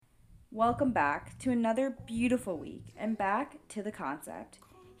Welcome back to another beautiful week and back to the Khancept.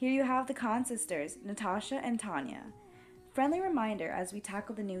 Here you have the Khan sisters, Natasha and Tanya. Friendly reminder as we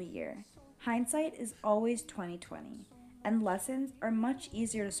tackle the new year. Hindsight is always 2020, and lessons are much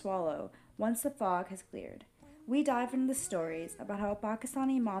easier to swallow once the fog has cleared. We dive into the stories about how a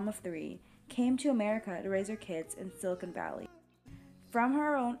Pakistani mom of three came to America to raise her kids in Silicon Valley. From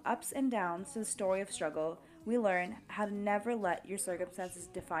her own ups and downs to the story of struggle, we learn how to never let your circumstances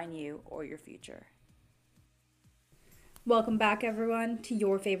define you or your future. Welcome back, everyone, to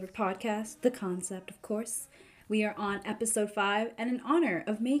your favorite podcast, The Khancept, of course. We are on episode 5, and in honor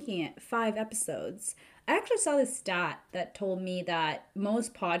of making it 5 episodes, I actually saw this stat that told me that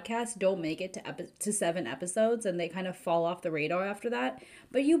most podcasts don't make it to 7 episodes, and they kind of fall off the radar after that.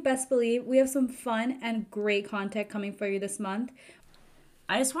 But you best believe we have some fun and great content coming for you this month.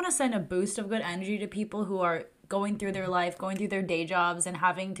 I just want to send a boost of good energy to people who are going through their life, going through their day jobs, and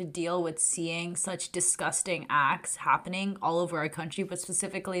having to deal with seeing such disgusting acts happening all over our country, but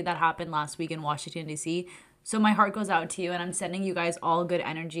specifically that happened last week in Washington, D.C. So my heart goes out to you, and I'm sending you guys all good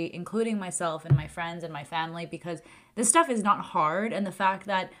energy, including myself and my friends and my family, because this stuff is not hard, and the fact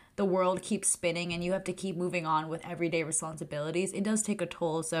that the world keeps spinning and you have to keep moving on with everyday responsibilities, it does take a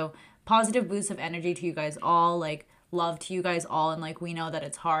toll. So positive boost of energy to you guys all, love to you guys all, and we know that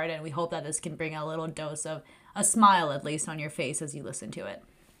it's hard, and we hope that this can bring a little dose of a smile at least on your face as you listen to it.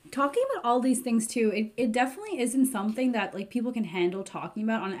 Talking about all these things too, it definitely isn't something that people can handle talking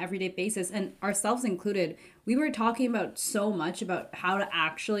about on an everyday basis, and ourselves included. We were talking about so much about how to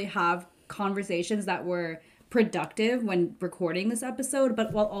actually have conversations that were productive when recording this episode,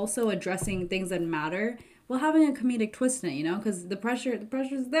 but while also addressing things that matter, while having a comedic twist in it, because the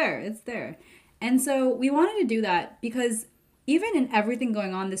pressure's there, it's there. And so we wanted to do that because even in everything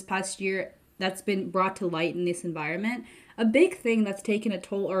going on this past year that's been brought to light in this environment, a big thing that's taken a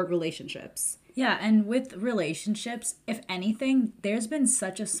toll are relationships. Yeah, and with relationships, if anything, there's been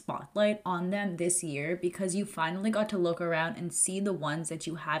such a spotlight on them this year because you finally got to look around and see the ones that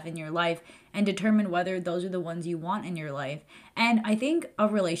you have in your life and determine whether those are the ones you want in your life. And I think a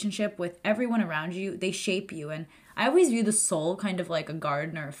relationship with everyone around you, they shape you. And I always view the soul kind of like a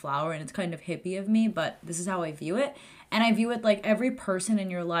garden or a flower, and it's kind of hippie of me, but this is how I view it. And I view it like every person in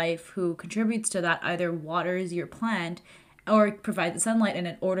your life who contributes to that either waters your plant or provides the sunlight, and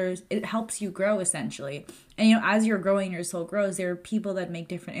it helps you grow essentially. And as you're growing, your soul grows. There are people that make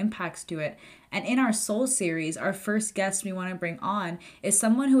different impacts to it. And in our soul series, our first guest we want to bring on is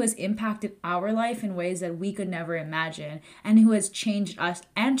someone who has impacted our life in ways that we could never imagine, and who has changed us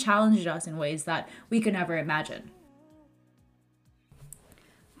and challenged us in ways that we could never imagine.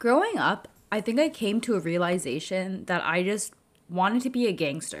 Growing up, I think I came to a realization that I just wanted to be a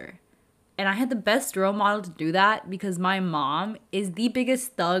gangster. And I had the best role model to do that because my mom is the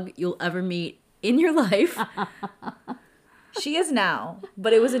biggest thug you'll ever meet in your life. She is now,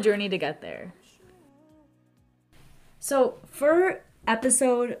 but it was a journey to get there. So for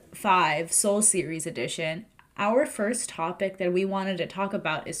episode 5, Soul Series edition, our first topic that we wanted to talk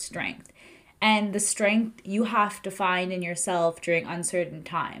about is strength. And the strength you have to find in yourself during uncertain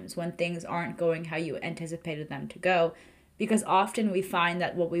times when things aren't going how you anticipated them to go. Because often we find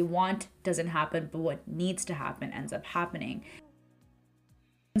that what we want doesn't happen, but what needs to happen ends up happening.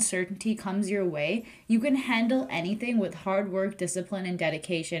 Uncertainty comes your way, you can handle anything with hard work, discipline, and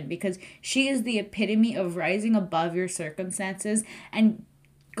dedication, because she is the epitome of rising above your circumstances and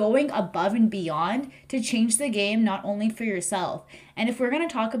going above and beyond to change the game, not only for yourself. And if we're going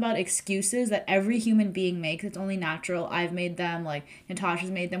to talk about excuses that every human being makes, it's only natural. I've made them, Natasha's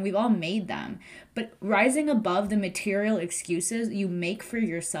made them, we've all made them. But rising above the material excuses you make for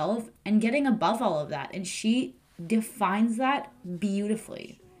yourself and getting above all of that. And she defines that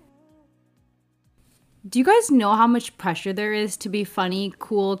beautifully. Do you guys know how much pressure there is to be funny,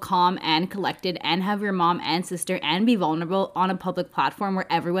 cool, calm, and collected, and have your mom and sister and be vulnerable on a public platform where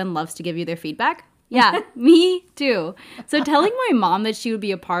everyone loves to give you their feedback? Yeah, me too. So telling my mom that she would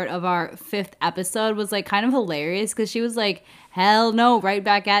be a part of our 5th episode was kind of hilarious because she was like, hell no, right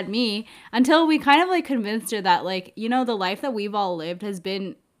back at me. Until we kind of convinced her that the life that we've all lived it's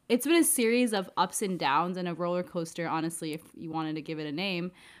been a series of ups and downs and a roller coaster, honestly, if you wanted to give it a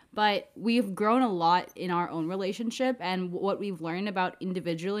name. But we've grown a lot in our own relationship, and what we've learned about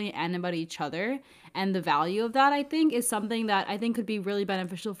individually and about each other, and the value of that, I think, is something that I think could be really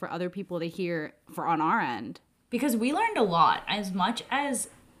beneficial for other people to hear on our end. Because we learned a lot. As much as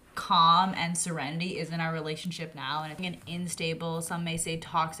calm and serenity is in our relationship now, and an unstable, some may say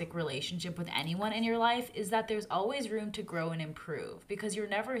toxic relationship with anyone in your life, is that there's always room to grow and improve, because you're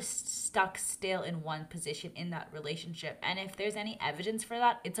never stuck still in one position in that relationship. And if there's any evidence for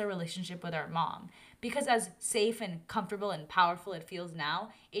that, it's a relationship with our mom. Because as safe and comfortable and powerful it feels now,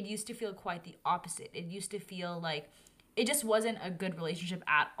 it used to feel quite the opposite. It used to feel like it just wasn't a good relationship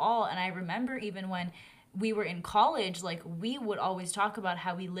at all. And I remember even when we were in college, like, we would always talk about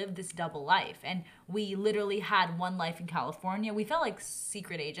how we lived this double life, and we literally had one life in California. We felt like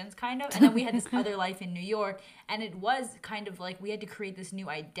secret agents, kind of, and then we had this other life in New York, and it was kind of like we had to create this new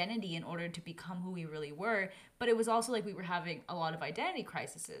identity in order to become who we really were. But it was also like we were having a lot of identity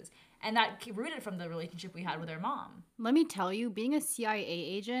crises, and that rooted from the relationship we had with our mom. Let me tell you, being a CIA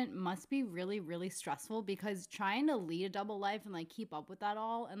agent must be really, really stressful, because trying to lead a double life and like keep up with that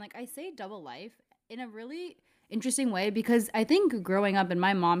all, and like I say double life in a really interesting way, because I think growing up, and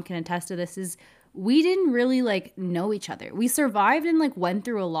my mom can attest to this, is we didn't really like know each other. We survived and like went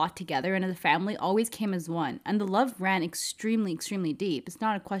through a lot together, and as a family always came as one, and the love ran extremely, extremely deep. It's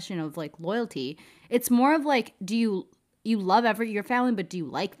not a question of like loyalty. It's more of like, do you love your family, but do you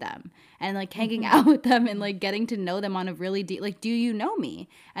like them? And like hanging out with them and like getting to know them on a really deep, like, do you know me?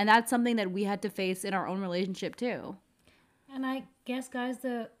 And that's something that we had to face in our own relationship too. And I guess, guys,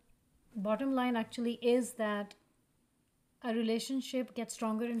 the bottom line actually is that a relationship gets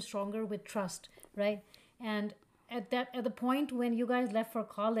stronger and stronger with trust, right? And at the point when you guys left for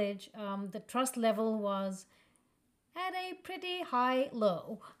college, the trust level was at a pretty high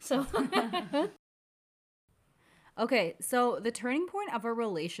low. So Okay, so the turning point of our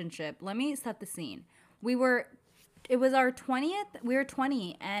relationship, let me set the scene. It was our 20th, we were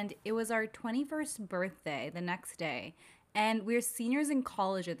 20, and it was our 21st birthday the next day. And we were seniors in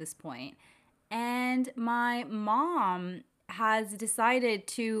college at this point. And my mom has decided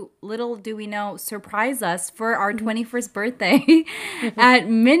to, little do we know, surprise us for our 21st birthday at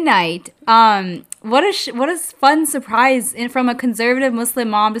midnight. What a fun surprise from a conservative Muslim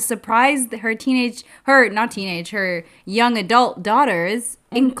mom to surprise her young adult daughters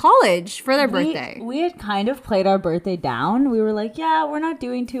in college for their birthday. We had kind of played our birthday down. We were like, yeah, we're not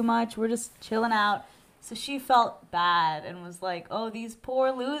doing too much. We're just chilling out. So she felt bad and was like, oh, these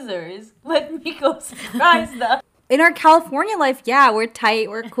poor losers. Let me go surprise them. In our California life, yeah, we're tight,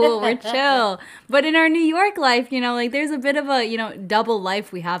 we're cool, we're chill. But in our New York life, like there's a bit of a, double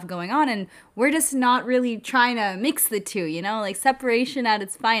life we have going on. And we're just not really trying to mix the two, like separation at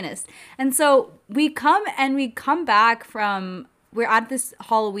its finest. And so we come back from, we're at this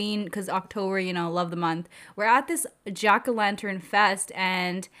Halloween, because October, love the month. We're at this jack-o'-lantern fest,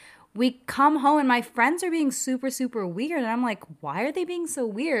 and we come home and my friends are being super, super weird. And I'm like, why are they being so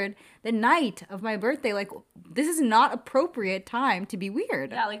weird the night of my birthday? Like, this is not appropriate time to be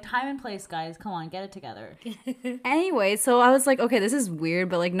weird. Yeah, like time and place, guys. Come on, get it together. Anyway, so I was like, okay, this is weird,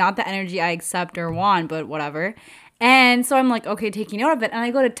 but like not the energy I accept or want, but whatever. And so I'm like, okay, taking note of it. And I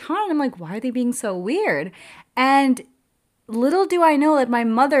go to town and I'm like, why are they being so weird? And little do I know that my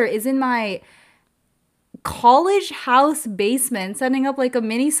mother is in my college house basement setting up like a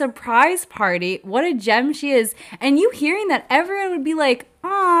mini surprise party. What a gem she is. And you hearing that, everyone would be like,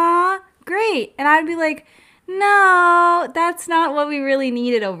 "Aw, great." And I'd be like, no, that's not what we really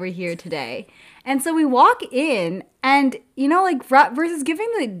needed over here today. And so we walk in and, like versus giving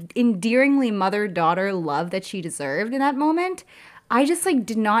the endearingly mother-daughter love that she deserved in that moment, I just like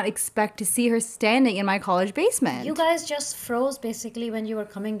did not expect to see her standing in my college basement. You guys just froze basically when you were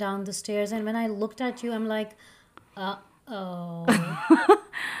coming down the stairs. And when I looked at you, I'm like, uh-oh,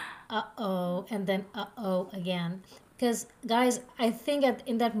 uh-oh, and then uh-oh again. Because guys, I think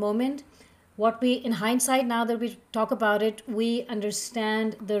in that moment, in hindsight, now that we talk about it, we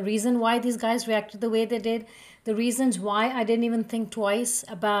understand the reason why these guys reacted the way they did, the reasons why I didn't even think twice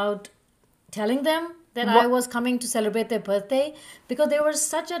about telling them that I was coming to celebrate their birthday, because there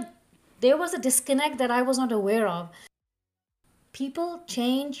was a disconnect that I was not aware of. People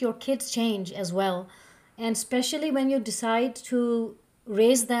change, your kids change as well. And especially when you decide to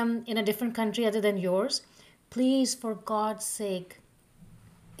raise them in a different country other than yours, please, for God's sake,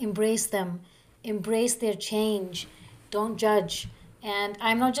 embrace them, embrace their change, don't judge. And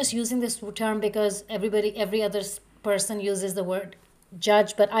I'm not just using this term because every other person uses the word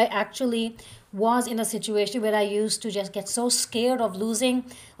judge, but I actually was in a situation where I used to just get so scared of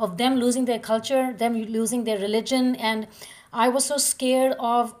them losing their culture, them losing their religion, and I was so scared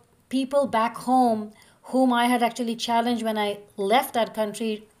of people back home whom I had actually challenged when I left that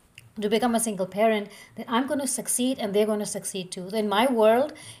country to become a single parent, that I'm going to succeed and they're going to succeed too. In my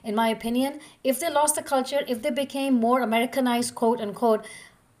world, in my opinion, if they lost the culture, if they became more Americanized, quote unquote,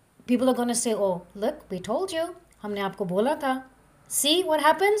 people are going to say, oh, look, we told you. Humne aapko bola tha. See what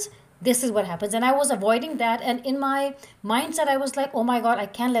happens? This is what happens. And I was avoiding that. And in my mindset, I was like, oh my God, I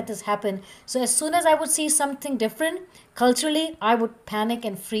can't let this happen. So as soon as I would see something different culturally, I would panic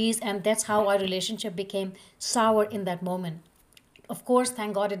and freeze. And that's how our relationship became sour in that moment. Of course,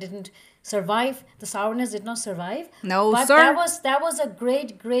 thank God it didn't survive. The sourness did not survive. No, but sir. That was a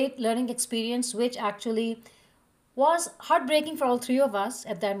great learning experience, which actually was heartbreaking for all three of us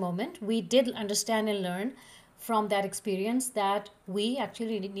at that moment. We did understand and learn from that experience that we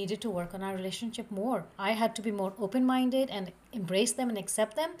actually needed to work on our relationship more. I had to be more open minded and embrace them and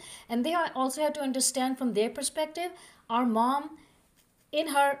accept them. And they also had to understand from their perspective, our mom in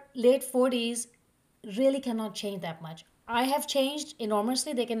her late 40s really cannot change that much. I have changed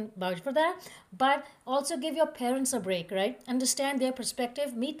enormously, they can vouch for that. But also give your parents a break, right? Understand their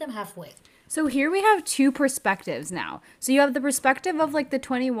perspective, meet them halfway. So here we have two perspectives now. So you have the perspective of like the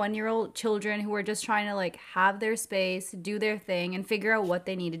 21-year-old children who are just trying to like have their space, do their thing, and figure out what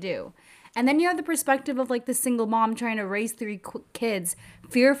they need to do. And then you have the perspective of like the single mom trying to raise three kids,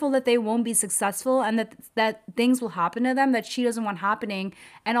 fearful that they won't be successful and that things will happen to them that she doesn't want happening,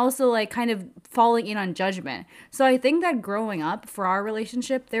 and also like kind of falling in on judgment. So I think that growing up for our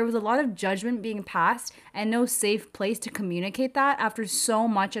relationship, there was a lot of judgment being passed and no safe place to communicate that after so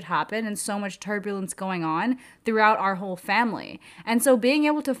much had happened and so much turbulence going on throughout our whole family. And so being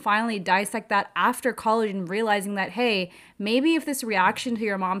able to finally dissect that after college and realizing that, hey, maybe if this reaction to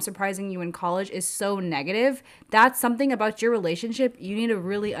your mom surprising you in college is so negative, that's something about your relationship you need to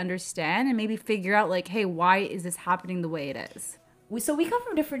really understand and maybe figure out like, hey, why is this happening the way it is? So we come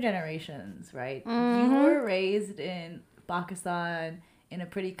from different generations, right? You were raised in Pakistan in a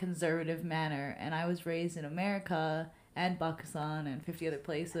pretty conservative manner, and I was raised in America and Pakistan and 50 other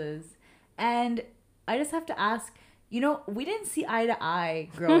places. And I just have to ask, we didn't see eye to eye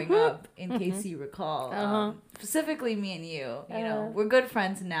growing up, in case you recall. Specifically me and you. We're good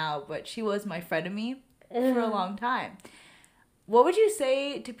friends now, but she was my frenemy for a long time. What would you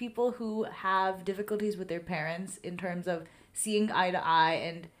say to people who have difficulties with their parents in terms of seeing eye to eye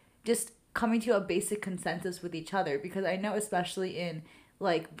and just coming to a basic consensus with each other? Because I know especially in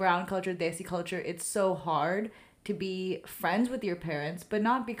like brown culture, Desi culture, it's so hard to be friends with your parents, but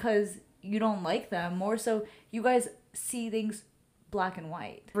not because you don't like them, more so you guys see things black and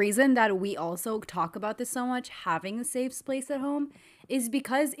white. Reason that we also talk about this so much, having a safe space at home, is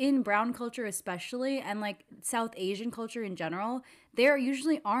because in brown culture especially, and like South Asian culture in general, there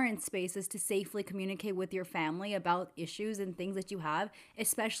usually aren't spaces to safely communicate with your family about issues and things that you have,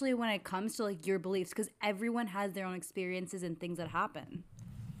 especially when it comes to like your beliefs, because everyone has their own experiences and things that happen.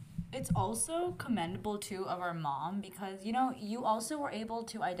 It's also commendable too of our mom because you also were able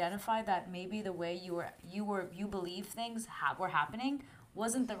to identify that maybe the way you believe things were happening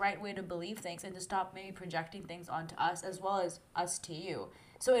wasn't the right way to believe things, and to stop maybe projecting things onto us as well as us to you.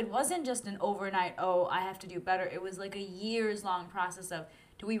 So it wasn't just an overnight, oh, I have to do better. It was like a years long process of,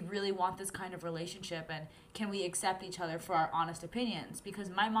 do we really want this kind of relationship, and can we accept each other for our honest opinions? Because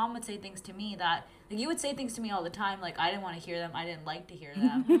my mom would say things to me that, like, you would say things to me all the time, like, I didn't want to hear them, I didn't like to hear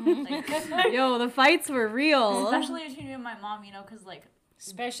them. Like, Yo, the fights were real. especially between me and my mom, because, like,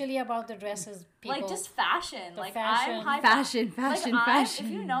 Especially about the dresses, people. like just fashion. The Like fashion. I'm high Fashion.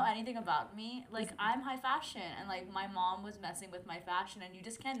 If you know anything about me, like I'm high fashion, and like my mom was messing with my fashion, and you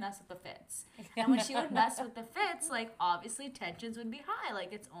just can't mess with the fits. And when she would mess with the fits, like obviously tensions would be high.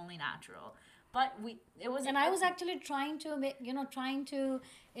 Like it's only natural. But I was actually trying to make,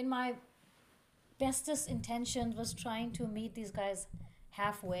 in my bestest intentions, was trying to meet these guys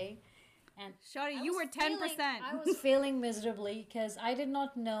halfway. And Shawty, I you was were 10%. I was failing miserably because I did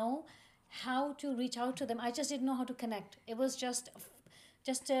not know how to reach out to them. I just didn't know how to connect. It was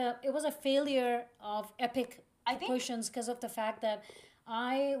it was a failure of epic proportions because of the fact that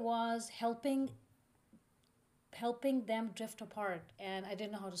I was helping them drift apart, and I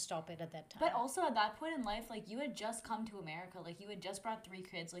didn't know how to stop it at that time. But also at that point in life, like you had just come to America, like you had just brought 3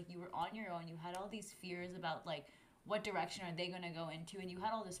 kids, like you were on your own. You had all these fears about like, what direction are they going to go into? And you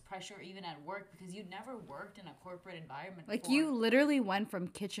had all this pressure even at work because you'd never worked in a corporate environment Like before. you literally went from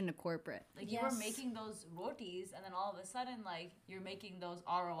kitchen to corporate. Like you were making those rotis, and then all of a sudden, like you're making those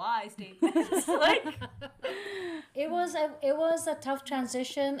ROI statements. Like It was a tough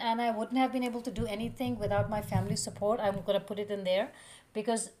transition, and I wouldn't have been able to do anything without my family support. I'm going to put it in there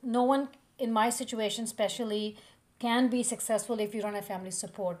because no one in my situation especially can be successful if you don't have family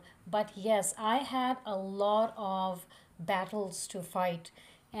support. But yes, I had a lot of battles to fight,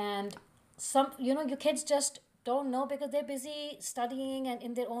 and some your kids just don't know because they're busy studying and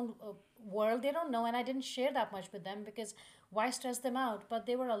in their own world. They don't know, and I didn't share that much with them because why stress them out? But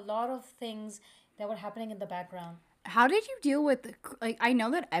there were a lot of things that were happening in the background. How did you deal with, like, I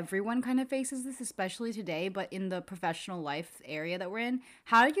know that everyone kind of faces this, especially today, but in the professional life area that we're in,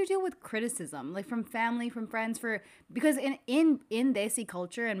 how did you deal with criticism, like from family, from friends, because in Desi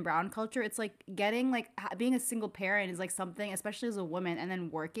culture and brown culture, it's like getting, like, being a single parent is like something, especially as a woman, and then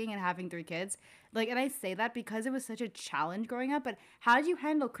working and having 3 kids. Like, and I say that because it was such a challenge growing up, but how did you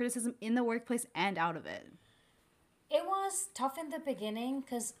handle criticism in the workplace and out of it? It was tough in the beginning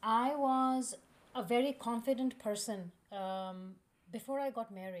because I was a very confident person before I got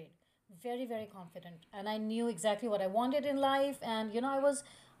married. Very, very confident. And I knew exactly what I wanted in life. And, I was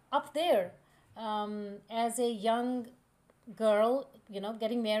up there as a young girl,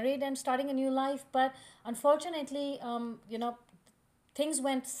 getting married and starting a new life. But unfortunately, things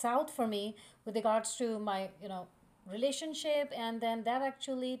went south for me with regards to my, relationship. And then that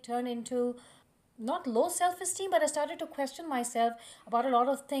actually turned into not low self-esteem, but I started to question myself about a lot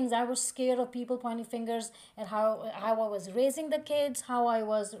of things. I was scared of people pointing fingers at how I was raising the kids, how I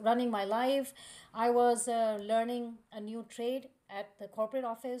was running my life. I was learning a new trade at the corporate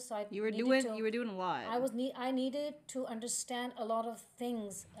office. So You were doing a lot. I needed to understand a lot of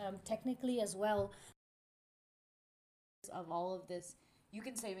things technically as well. Of all of this, you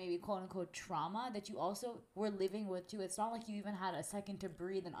can say maybe quote unquote trauma that you also were living with too. It's not like you even had a second to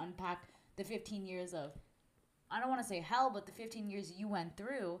breathe and unpack the 15 years of, I don't want to say hell, but the 15 years you went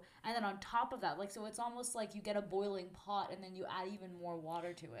through. And then on top of that, like, so it's almost like you get a boiling pot and then you add even more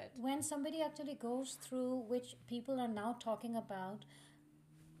water to it. When somebody actually goes through, which people are now talking about,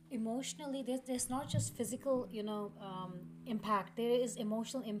 emotionally, there's not just physical, impact. There is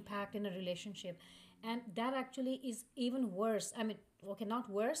emotional impact in a relationship. And that actually is even worse. I mean, okay, not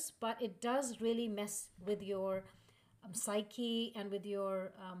worse, but it does really mess with your psyche and with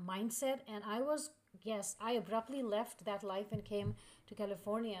your mindset. And I abruptly left that life and came to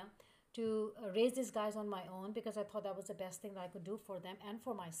California to raise these guys on my own because I thought that was the best thing that I could do for them and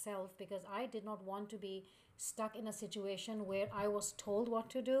for myself, because I did not want to be stuck in a situation where I was told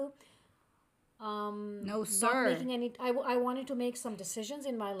what to do. No, Not sir. making any. I wanted to make some decisions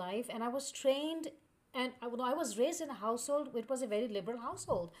in my life, and I was trained. And I was raised in a household. It was a very liberal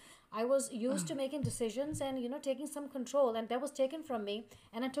household. I was used to making decisions and taking some control, and that was taken from me,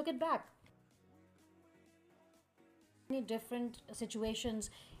 and I took it back. Many different situations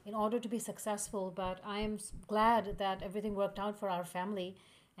in order to be successful, but I am glad that everything worked out for our family,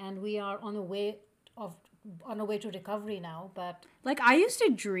 and we are on a way to recovery now. But Like, I used to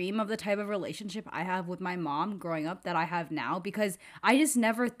dream of the type of relationship I have with my mom growing up that I have now, because I just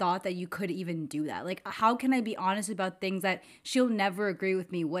never thought that you could even do that. Like, how can I be honest about things that she'll never agree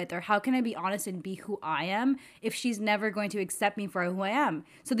with me with? Or how can I be honest and be who I am if she's never going to accept me for who I am?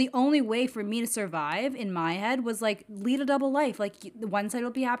 So the only way for me to survive in my head was like, lead a double life. Like, the one side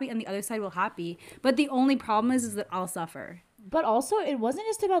will be happy and the other side will happy. But the only problem is that I'll suffer. But also, it wasn't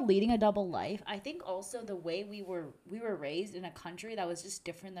just about leading a double life. I think also the way we were raised in a country that was just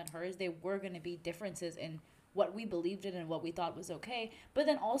different than hers. There were going to be differences in what we believed in and what we thought was okay. But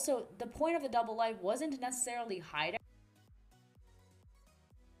then also, the point of the double life wasn't to necessarily hide.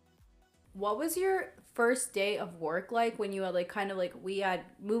 What was your first day of work like when you had like kind of like we had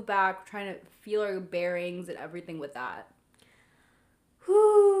moved back, trying to feel our bearings and everything with that?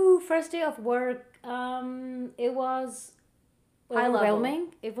 whew, first day of work, it was High level.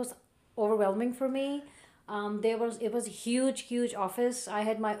 overwhelming. It was overwhelming for me. It was a huge office. I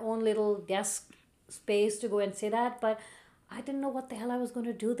had my own little desk space to go and sit at, but I didn't know what the hell I was going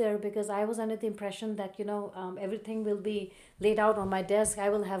to do there, because I was under the impression that everything will be laid out on my desk. I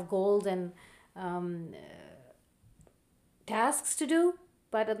will have goals and tasks to do.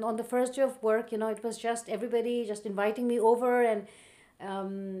 But on the first day of work, it was just everybody just inviting me over, and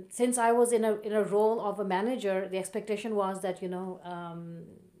since I was in a role of a manager, the expectation was that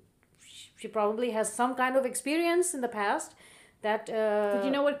she probably has some kind of experience in the past. That Did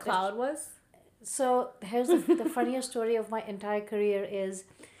you know what cloud was? So here's the funniest story of my entire career is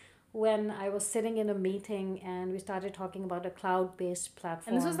when I was sitting in a meeting and we started talking about a cloud-based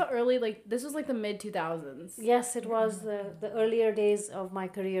platform. And this was this was like the mid 2000s. Yes, it was the earlier days of my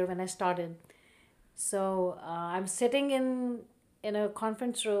career when I started. So I'm sitting in a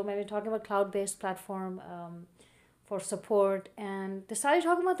conference room and we're talking about cloud-based platform for support, and they started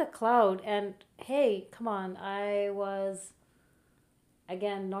talking about the cloud. And hey, come on, I was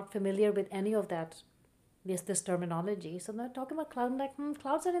again not familiar with any of that. This terminology. So they're talking about cloud. I'm like,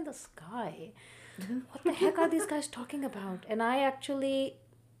 clouds are in the sky. What the heck are these guys talking about? And I actually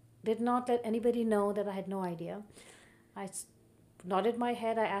did not let anybody know that I had no idea. I nodded my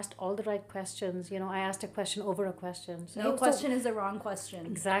head. I asked all the right questions. I asked a question over a question. So, No question is the wrong question.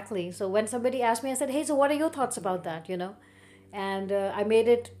 Exactly. So when somebody asked me, I said, "Hey, so what are your thoughts about that?" And I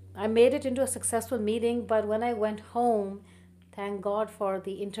made it into a successful meeting. But when I went home, thank God for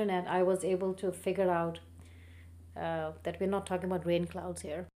the internet, I was able to figure out that we're not talking about rain clouds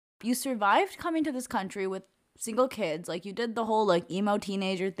here. You survived coming to this country with single kids. Like, you did the whole like emo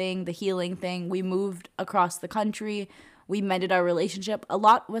teenager thing, the healing thing. We moved across the country. We mended our relationship. A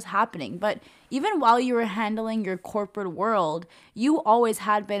lot was happening. But even while you were handling your corporate world, you always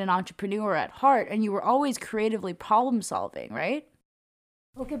had been an entrepreneur at heart, and you were always creatively problem solving, right?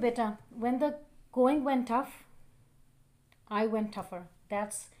 Okay, beta, when the going went tough, I went tougher.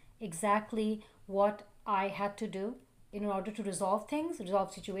 That's exactly what I had to do in order to resolve things,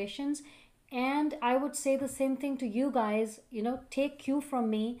 resolve situations. And I would say the same thing to you guys, take cue from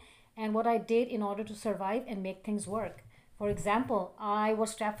me and what I did in order to survive and make things work. For example, I was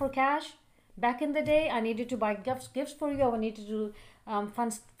strapped for cash. Back in the day, I needed to buy gifts for you. I needed to do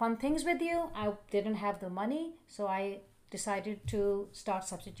fun things with you. I didn't have the money, so I decided to start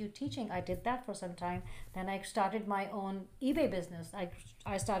substitute teaching. I did that for some time. Then I started my own eBay business.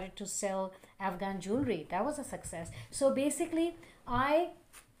 I started to sell Afghan jewelry. That was a success. So basically, I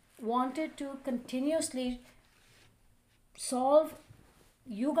wanted to continuously solve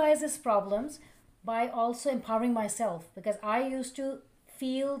you guys' problems by also empowering myself, because I used to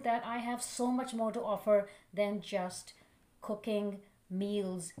feel that I have so much more to offer than just cooking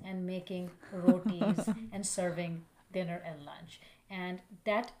meals and making rotis and serving dinner and lunch. And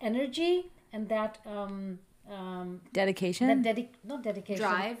that energy and that Dedication? not dedication.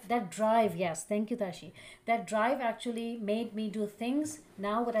 Drive. That drive, yes. Thank you, Tashi. That drive actually made me do things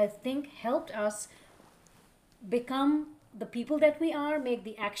now what I think helped us become the people that we are, make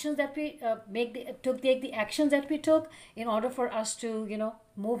the actions that we take the actions that we took in order for us to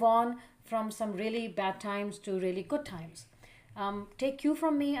move on from some really bad times to really good times. Take cue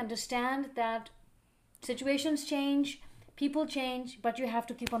from me. Understand that situations change, people change, but you have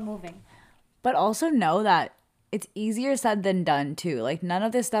to keep on moving. But also know that it's easier said than done too. Like, none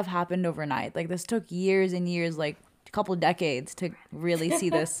of this stuff happened overnight. Like, this took years and years, like a couple decades to really see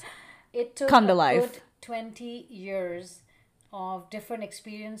this It took come to a life. good 20 years of different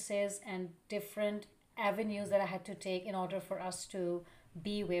experiences and different avenues that I had to take in order for us to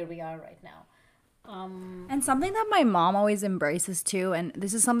be where we are right now. And something that my mom always embraces too, and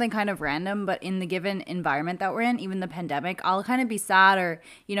this is something kind of random, but in the given environment that we're in, even the pandemic, I'll kind of be sad or,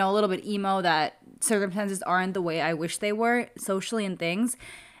 a little bit emo that circumstances aren't the way I wish they were socially and things,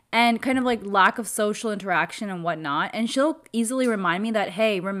 and kind of like lack of social interaction and whatnot. And she'll easily remind me that,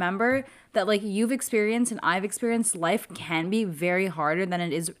 hey, remember that like you've experienced and I've experienced, life can be very harder than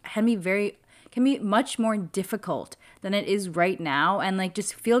it is, can be much more difficult than it is right now. And like,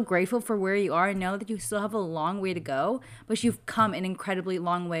 just feel grateful for where you are and know that you still have a long way to go, but you've come an incredibly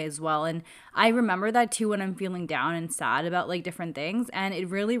long way as well. And I remember that too when I'm feeling down and sad about like different things, and it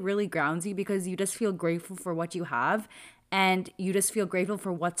really, really grounds you because you just feel grateful for what you have. And you just feel grateful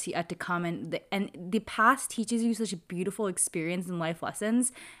for what's yet to come. And the past teaches you such a beautiful experience and life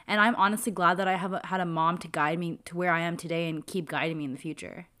lessons. And I'm honestly glad that I have had a mom to guide me to where I am today and keep guiding me in the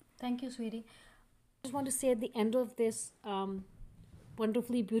future. Thank you, sweetie. I just want to say at the end of this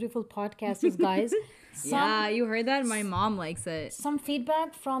wonderfully beautiful podcast is, guys, Yeah, you heard that? My mom likes it. some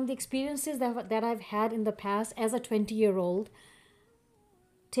feedback from the experiences that I've had in the past as a 20-year-old.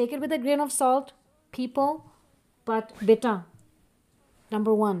 Take it with a grain of salt, people. But beta,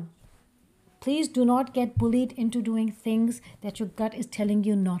 number one, please do not get bullied into doing things that your gut is telling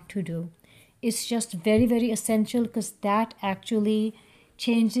you not to do. It's just very, very essential, because that actually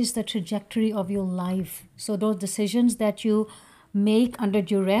changes the trajectory of your life. So those decisions that you make under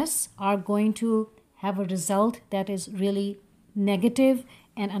duress are going to have a result that is really negative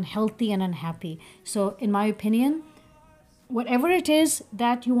and unhealthy and unhappy. So in my opinion, whatever it is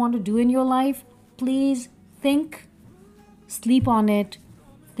that you want to do in your life, please think, sleep on it,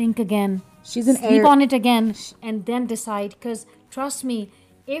 think again, sleep on it again, and then decide. Because trust me,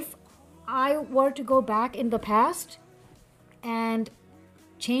 if I were to go back in the past and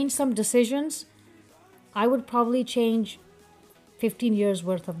change some decisions, I would probably change 15 years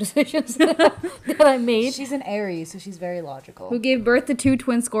worth of decisions that I made. She's an Aries, so she's very logical. Who gave birth to two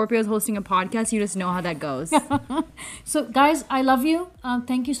twin Scorpios hosting a podcast. You just know how that goes. So guys, I love you.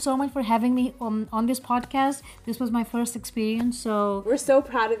 Thank you so much for having me on this podcast. This was my first experience, so We're so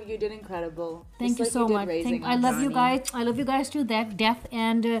proud of you. You did incredible. thank you so much. I love you guys. I love you guys to death.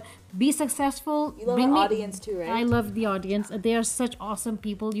 And Be successful. You love Bring our me- audience too, right? I love the audience. They are such awesome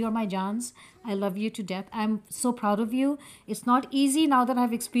people. You are my Jans. I love you to death. I'm so proud of you. It's not easy now that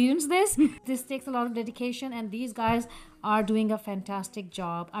I've experienced this. This takes a lot of dedication, and these guys are doing a fantastic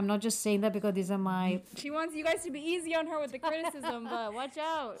job. I'm not just saying that because these are my. She wants you guys to be easy on her with the criticism, but watch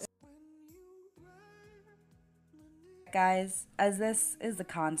out. Guys, as this is the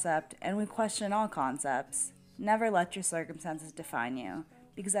concept, and we question all concepts, never let your circumstances define you,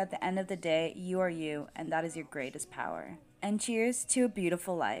 because at the end of the day, you are you, and that is your greatest power. And cheers to a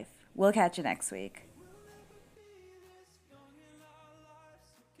beautiful life. We'll catch you next week.